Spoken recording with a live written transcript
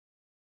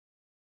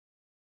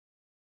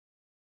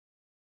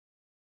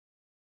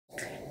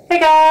Hey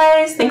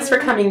guys, thanks for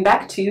coming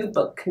back to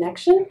Book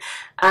Connection.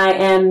 I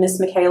am Miss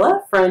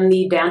Michaela from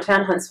the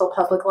Downtown Huntsville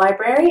Public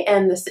Library,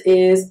 and this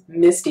is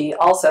Misty,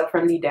 also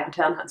from the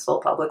Downtown Huntsville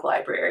Public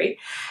Library.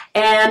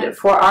 And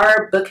for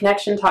our Book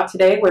Connection talk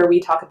today, where we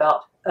talk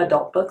about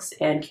adult books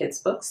and kids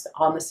books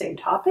on the same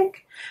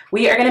topic,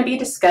 we are going to be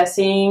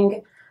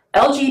discussing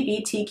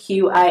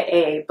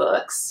LGBTQIA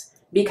books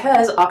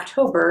because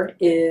October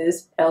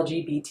is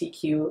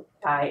LGBTQIA,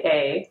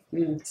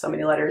 so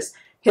many letters,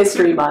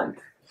 History Month.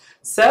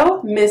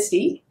 So,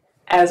 Misty,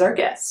 as our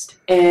guest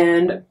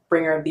and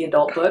bringer of the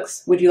adult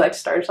books, would you like to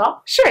start us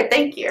off? Sure,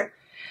 thank you.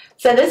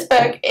 So this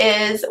book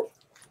is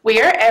We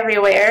Are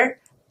Everywhere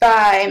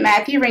by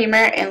Matthew Reamer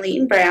and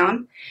Leighton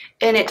Brown,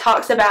 and it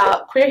talks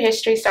about queer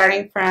history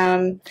starting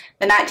from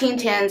the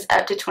 1910s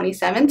up to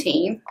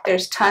 2017.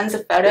 There's tons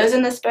of photos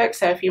in this book,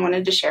 so if you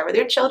wanted to share with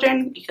your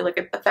children, you can look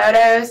at the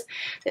photos.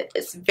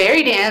 It's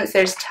very dense.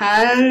 There's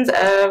tons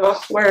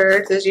of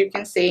words, as you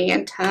can see,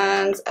 and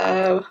tons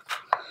of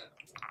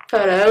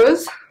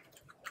photos,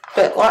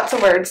 but lots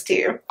of words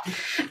too.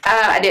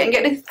 I didn't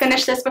get to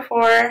finish this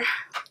before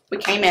we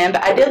came in,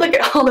 but I did look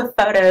at all the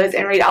photos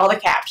and read all the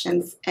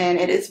captions, and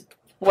it is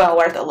well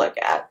worth a look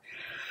at.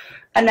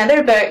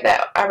 Another book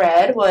that I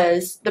read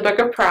was The Book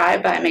of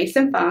Pride by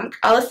Mason Funk.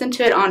 I listened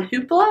to it on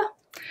Hoopla.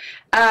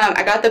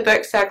 I got the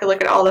book so I could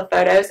look at all the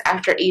photos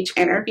after each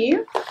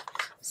interview.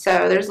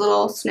 So there's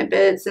little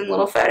snippets and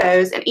little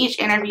photos, and each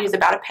interview is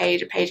about a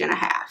page and a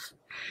half.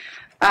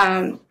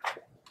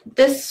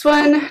 This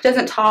one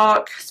doesn't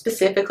talk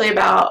specifically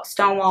about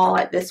Stonewall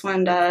like this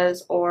one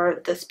does,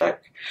 or this book,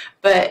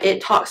 but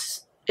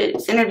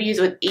it's interviews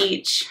with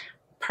each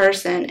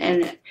person,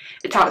 and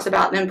it talks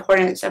about the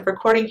importance of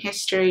recording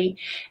history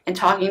and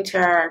talking to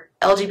our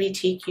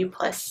LGBTQ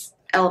plus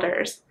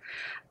elders.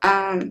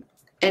 And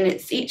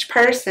it's each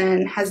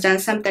person has done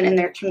something in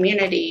their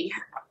community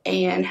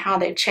and how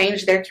they've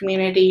changed their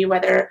community,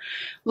 whether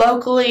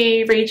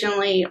locally,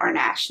 regionally, or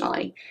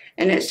nationally.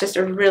 And it's just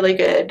a really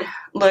good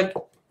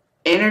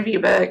interview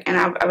book, and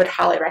I would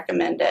highly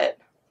recommend it.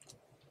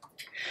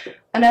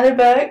 Another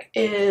book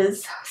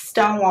is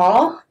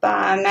Stonewall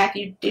by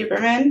Matthew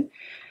Duberman.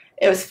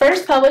 It was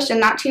first published in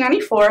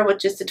 1994,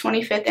 which is the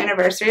 25th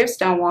anniversary of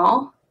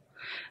Stonewall.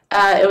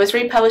 It was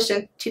republished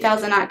in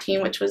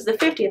 2019, which was the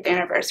 50th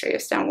anniversary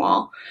of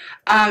Stonewall.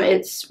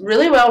 It's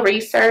really well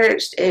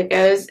researched.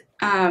 It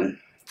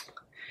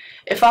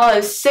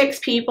follows 6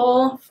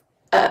 people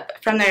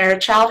from their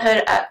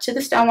childhood up to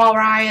the Stonewall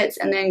riots,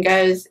 and then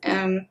goes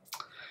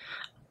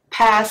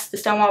past the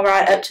Stonewall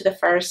riot up to the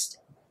first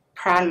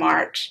Pride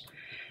March.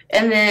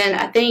 And then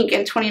I think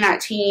in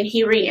 2019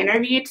 he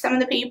re-interviewed some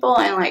of the people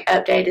and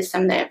updated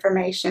some of the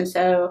information.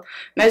 So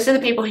most of the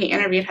people he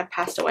interviewed have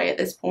passed away at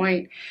this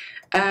point.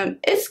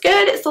 It's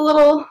good. It's a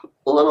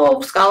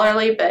little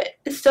scholarly, but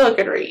it's still a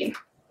good read.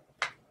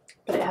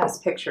 But it has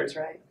pictures,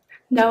 right?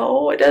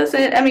 No, it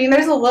doesn't. I mean,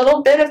 there's a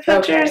little bit of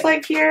pictures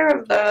here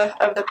of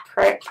the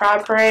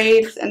pride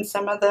parades and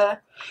some of the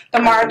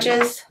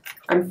marches.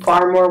 I'm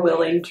far more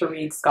willing to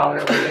read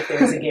scholarly if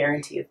there's a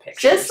guarantee of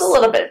pictures. Just a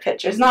little bit of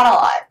pictures, not a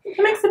lot. It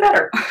makes it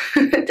better.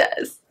 It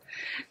does.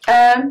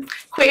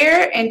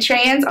 Queer and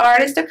Trans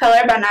Artist of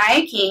Color by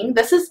Nia King.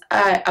 This is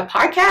a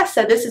podcast,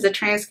 so this is a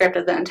transcript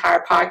of the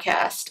entire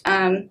podcast.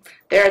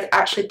 There's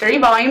actually 3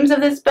 volumes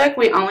of this book.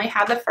 We only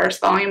have the first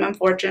volume,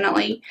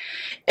 unfortunately.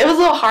 It was a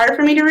little hard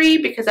for me to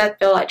read because I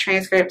feel like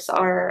transcripts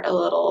are a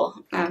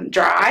little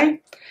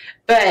dry,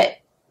 but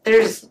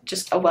there's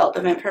just a wealth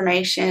of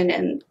information,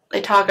 and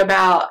they talk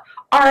about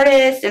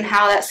artists and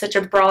how that's such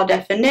a broad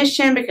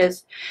definition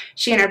because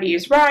she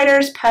interviews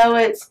writers,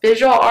 poets,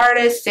 visual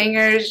artists,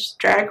 singers,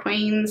 drag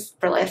queens,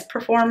 burlesque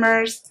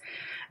performers,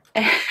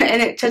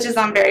 and it touches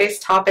on various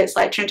topics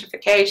like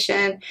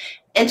gentrification,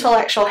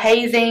 intellectual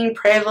hazing,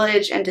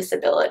 privilege, and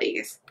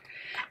disabilities.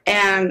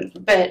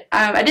 But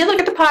I did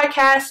look at the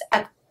podcast.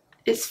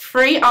 It's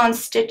free on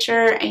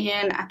Stitcher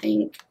and I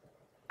think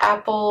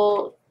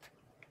Apple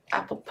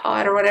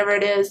Pod or whatever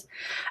it is.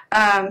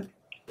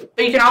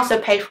 But you can also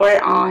pay for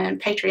it on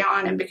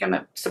Patreon and become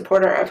a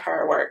supporter of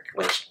her work,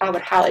 which I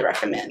would highly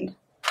recommend.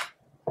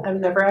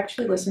 I've never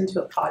actually listened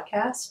to a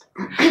podcast,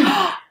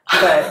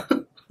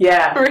 but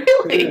yeah.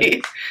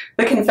 Really?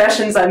 The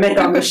confessions I made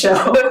on the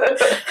show.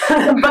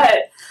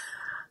 But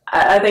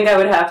I think I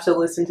would have to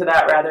listen to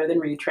that rather than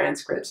read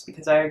transcripts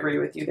because I agree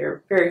with you.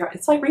 They're very hard.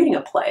 It's like reading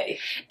a play.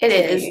 It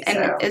is,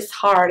 and it's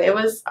hard. It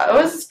was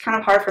kind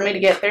of hard for me to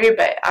get through,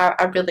 but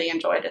I really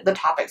enjoyed it, the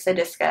topics they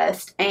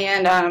discussed.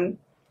 And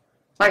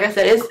like I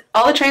said,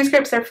 all the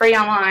transcripts are free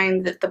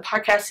online. The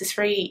podcast is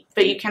free,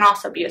 but you can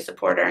also be a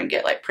supporter and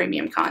get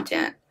premium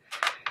content.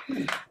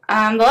 The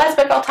last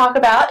book I'll talk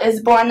about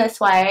is Born This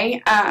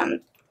Way.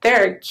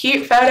 There are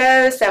cute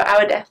photos, so I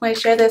would definitely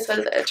share this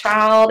with a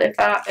child if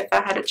I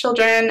had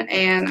children.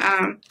 And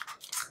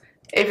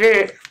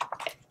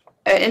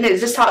and it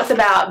just talks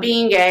about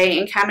being gay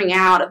and coming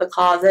out of the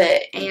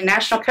closet. And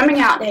National Coming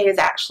Out Day is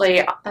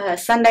actually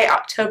Sunday,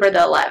 October the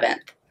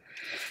 11th.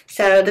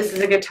 So this is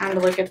a good time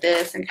to look at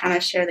this and kind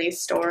of share these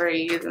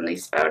stories and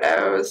these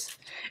photos.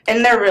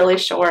 And they're really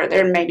short.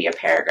 They're maybe a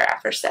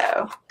paragraph or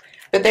so.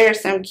 But there are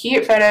some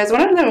cute photos.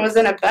 One of them was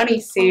in a bunny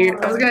suit.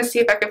 I was going to see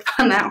if I could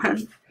find that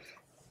one.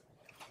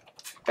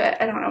 But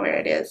I don't know where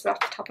it is off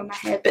the top of my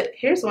head. But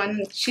here's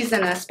one. She's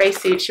in a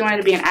spacesuit. She wanted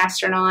to be an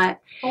astronaut.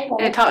 And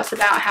it talks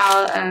about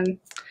how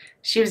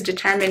she was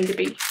determined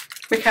to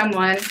become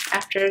one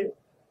after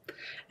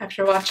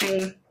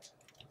watching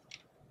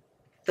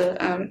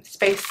the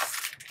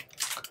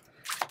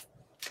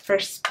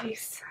first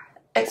space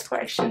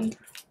exploration.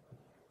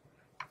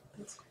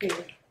 That's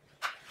weird.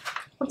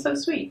 That's so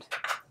sweet.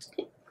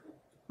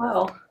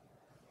 Well,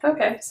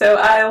 okay. So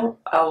I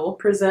will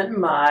present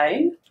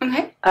mine.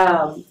 Okay.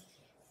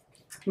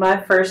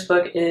 My first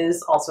book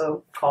is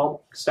also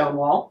called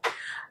Stonewall.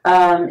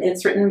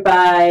 It's written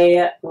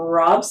by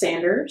Rob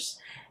Sanders,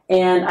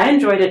 and I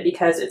enjoyed it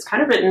because it's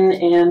kind of written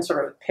in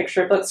sort of a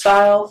picture book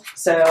style,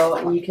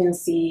 so you can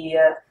see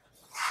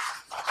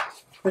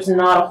there's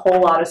not a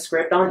whole lot of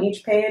script on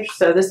each page,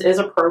 so this is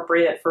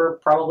appropriate for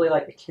probably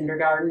like a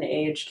kindergarten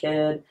age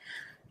kid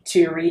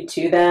to read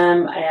to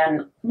them,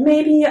 and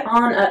maybe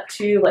on up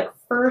to like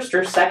first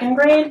or second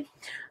grade.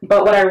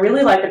 But what I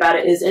really liked about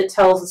it is it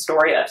tells the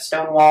story of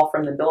Stonewall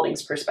from the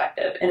building's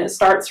perspective, and it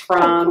starts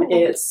from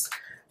its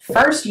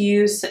first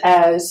use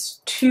as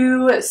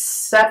two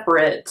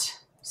separate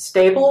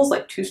stables,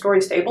 like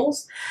two-story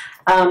stables,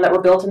 that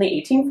were built in the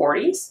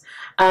 1840s.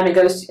 It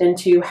goes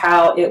into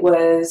how it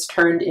was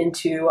turned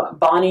into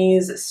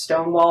Bonnie's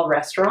Stonewall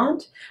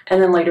restaurant, and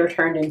then later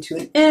turned into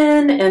an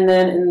inn, and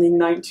then in the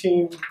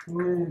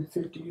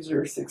 1950s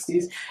or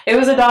 60s, it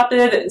was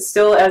adopted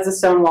still as a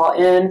Stonewall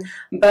Inn,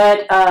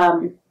 but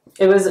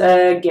it was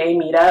a gay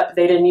meetup.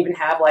 They didn't even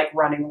have like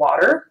running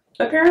water,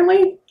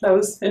 apparently. That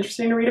was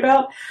interesting to read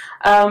about,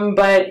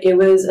 but it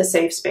was a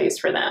safe space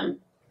for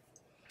them,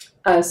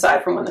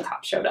 aside from when the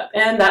cops showed up,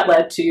 and that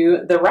led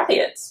to the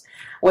riots,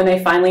 when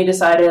they finally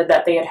decided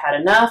that they had had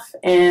enough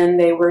and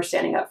they were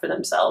standing up for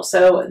themselves.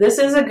 So this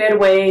is a good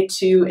way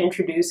to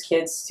introduce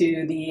kids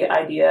to the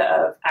idea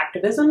of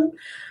activism,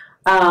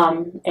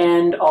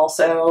 and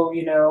also,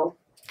 you know,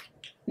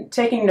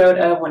 taking note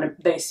of when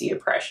they see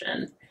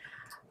oppression.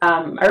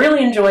 I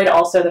really enjoyed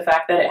also the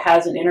fact that it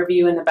has an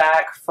interview in the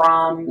back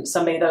from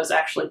somebody that was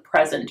actually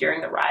present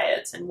during the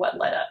riots and what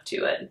led up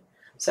to it.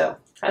 So,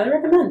 highly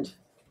recommend.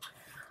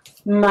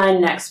 My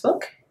next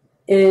book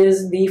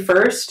is the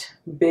first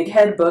Big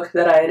Head book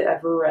that I had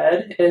ever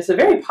read. It's a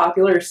very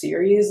popular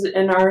series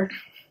in our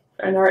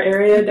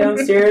area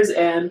downstairs,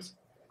 and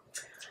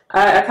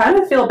I kind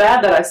of feel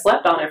bad that I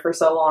slept on it for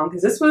so long,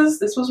 because this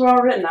was well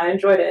written. I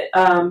enjoyed it.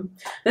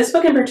 This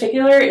book in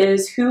particular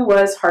is Who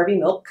Was Harvey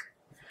Milk?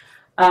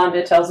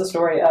 It tells the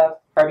story of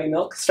Harvey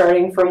Milk,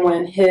 starting from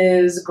when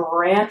his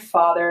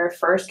grandfather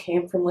first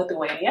came from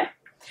Lithuania.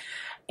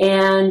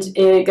 And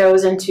it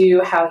goes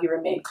into how he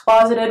remained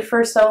closeted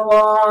for so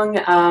long.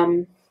 I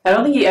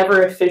don't think he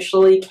ever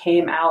officially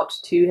came out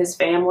to his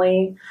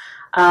family.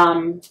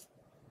 They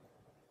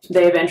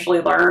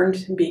eventually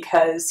learned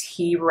because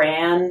he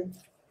ran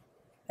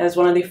as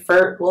one of the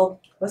first, well,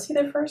 was he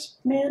the first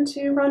man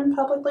to run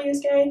publicly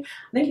as gay?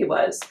 I think he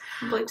was.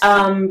 But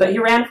he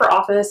ran for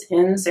office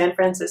in San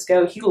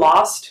Francisco. He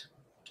lost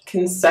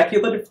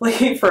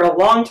consecutively for a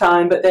long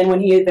time, but then when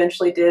he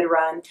eventually did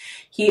run,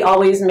 he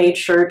always made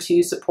sure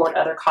to support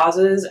other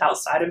causes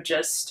outside of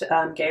just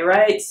gay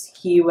rights.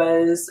 He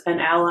was an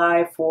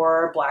ally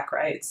for Black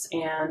rights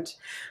and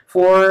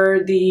for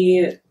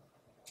the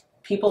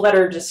people that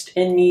are just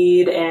in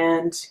need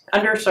and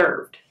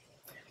underserved.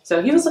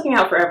 So he was looking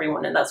out for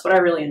everyone, and that's what I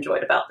really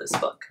enjoyed about this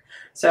book.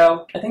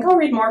 So I think I'll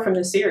read more from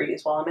this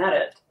series while I'm at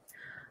it.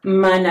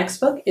 My next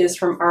book is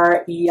from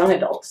our young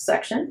adult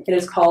section. It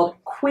is called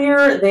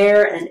Queer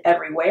There and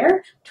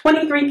Everywhere,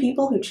 23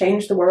 People Who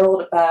Changed the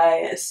World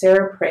by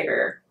Sarah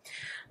Prager.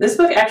 This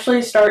book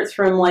actually starts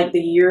from like the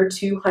year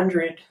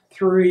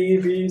 203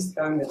 BC.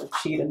 I'm going to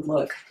cheat and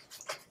look.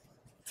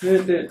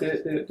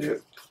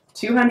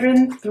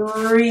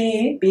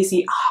 203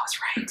 BC. Oh, I was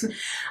right.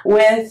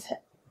 With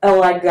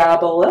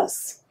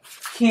Elagabalus.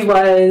 He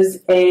was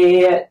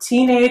a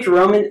teenage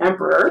Roman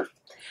emperor.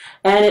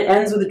 And it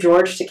ends with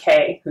George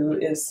Takei, who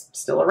is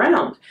still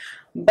around.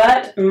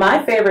 But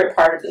my favorite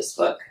part of this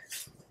book,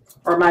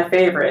 or my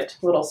favorite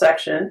little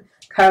section,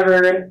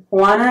 covered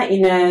Juana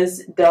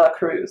Inez de la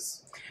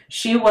Cruz.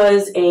 She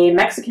was a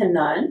Mexican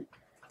nun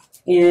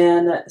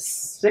in the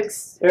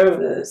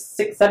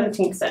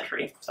 17th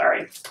century,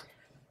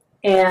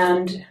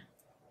 and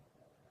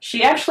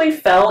she actually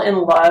fell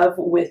in love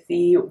with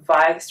the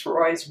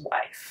viceroy's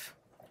wife.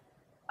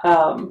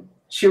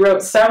 She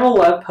wrote several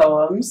love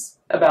poems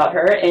about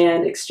her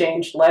and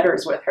exchanged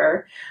letters with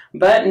her,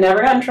 but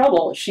never got in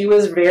trouble. She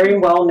was very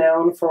well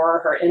known for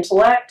her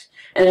intellect,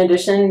 in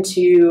addition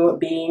to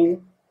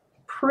being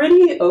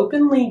pretty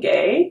openly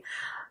gay.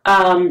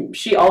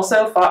 She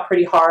also fought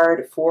pretty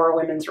hard for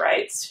women's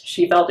rights.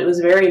 She felt it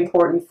was very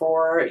important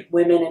for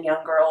women and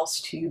young girls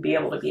to be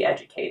able to be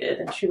educated,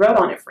 and she wrote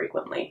on it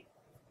frequently.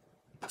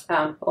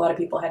 A lot of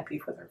people had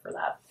beef with her for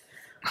that.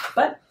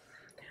 But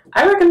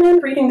I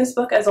recommend reading this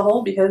book as a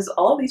whole because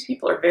all of these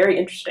people are very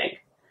interesting.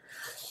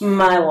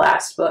 My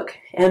last book,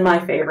 and my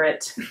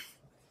favorite,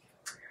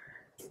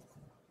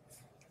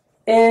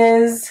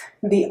 is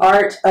The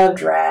Art of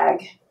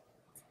Drag.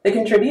 The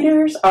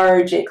contributors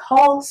are Jake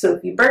Hall,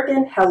 Sofie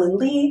Birkin, Helen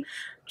Lee,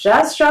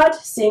 Jasjyot,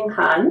 Singh,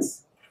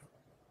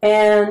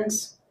 and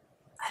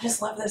I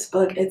just love this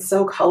book. It's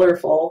so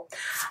colorful.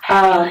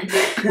 It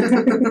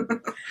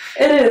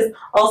is.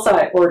 Also,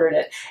 I ordered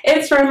it.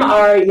 It's from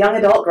our young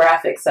adult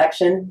graphics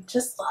section.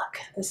 Just look.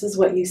 This is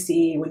what you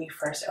see when you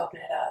first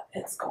open it up.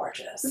 It's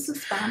gorgeous. Is the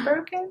spine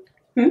broken?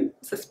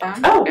 Is the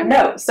spine broken? Oh,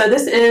 no. So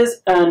this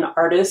is an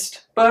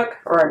artist book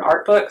or an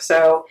art book.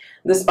 So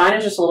the spine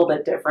is just a little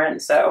bit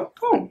different. So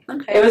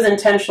okay. It was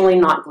intentionally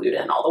not glued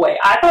in all the way.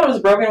 I thought it was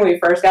broken when we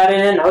first got it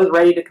in. I was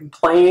ready to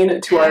complain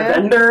to our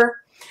vendor.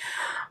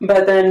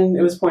 But then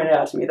it was pointed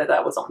out to me that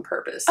that was on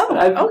purpose.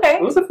 Okay.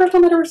 It was the first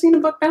time I'd ever seen a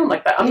book bound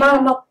like that. I'm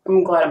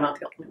glad I'm not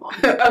the only one.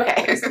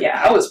 Okay.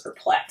 Yeah, I was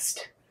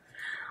perplexed.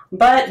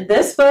 But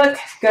this book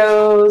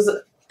goes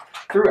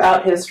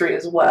throughout history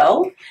as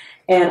well.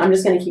 And I'm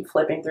just going to keep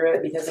flipping through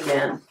it because,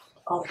 again,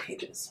 all the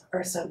pages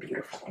are so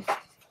beautiful.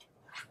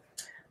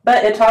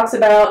 But it talks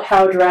about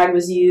how drag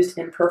was used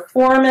in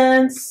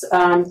performance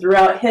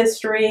throughout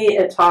history.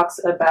 It talks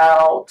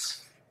about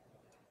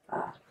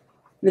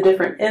the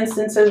different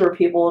instances where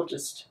people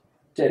just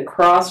did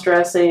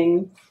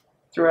cross-dressing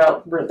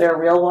throughout their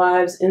real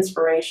lives,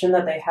 inspiration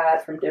that they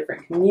had from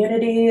different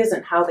communities,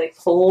 and how they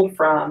pulled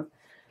from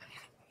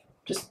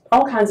just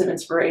all kinds of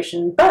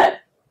inspiration. But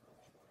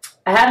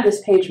I have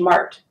this page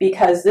marked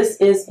because this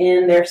is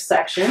in their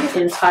section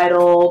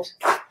entitled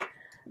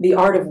The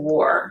Art of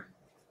War,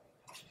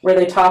 where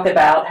they talk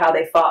about how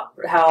the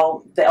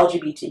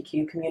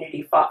LGBTQ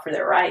community fought for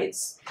their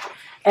rights.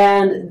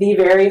 And the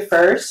very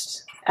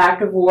first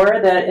act of war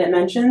that it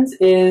mentions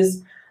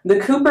is the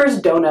Cooper's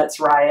Donuts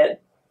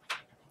riot.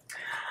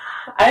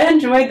 I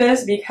enjoyed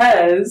this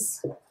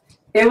because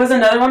it was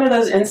another one of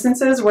those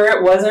instances where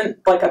it wasn't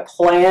like a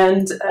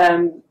planned,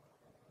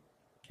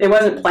 it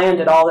wasn't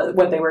planned at all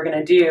what they were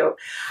going to do.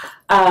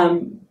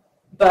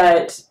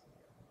 But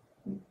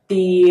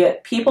the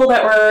people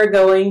that were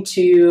going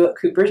to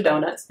Cooper's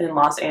Donuts in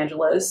Los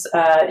Angeles,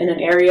 in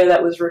an area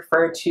that was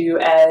referred to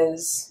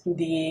as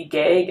the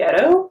gay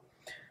ghetto,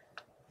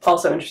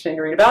 also interesting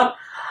to read about,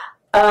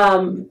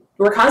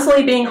 were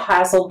constantly being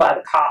hassled by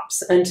the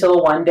cops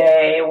until one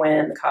day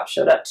when the cops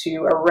showed up to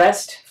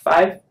arrest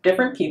 5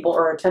 different people,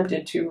 or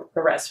attempted to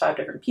arrest 5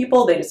 different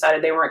people. They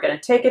decided they weren't going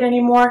to take it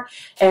anymore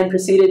and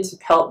proceeded to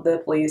pelt the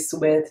police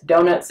with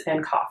donuts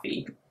and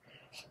coffee.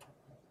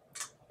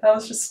 That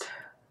was just,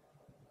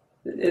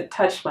 it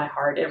touched my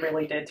heart. It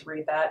really did to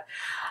read that.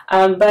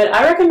 But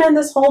I recommend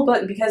this whole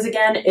book because,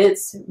 again,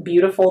 it's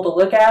beautiful to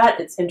look at.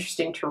 It's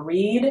interesting to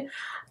read.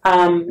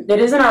 It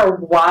is in our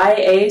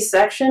YA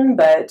section,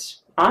 but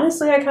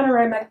honestly, I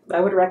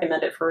would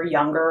recommend it for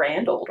younger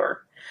and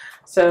older.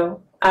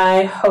 So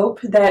I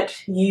hope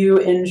that you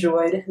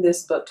enjoyed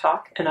this book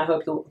talk, and I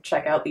hope you'll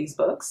check out these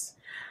books.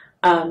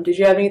 Did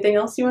you have anything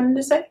else you wanted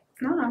to say?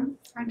 No,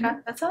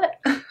 that's it.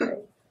 Great.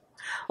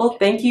 Well,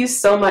 thank you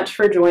so much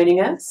for joining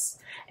us,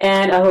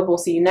 and I hope we'll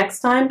see you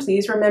next time.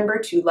 Please remember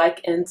to like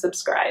and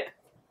subscribe.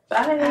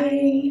 Bye.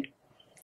 Bye.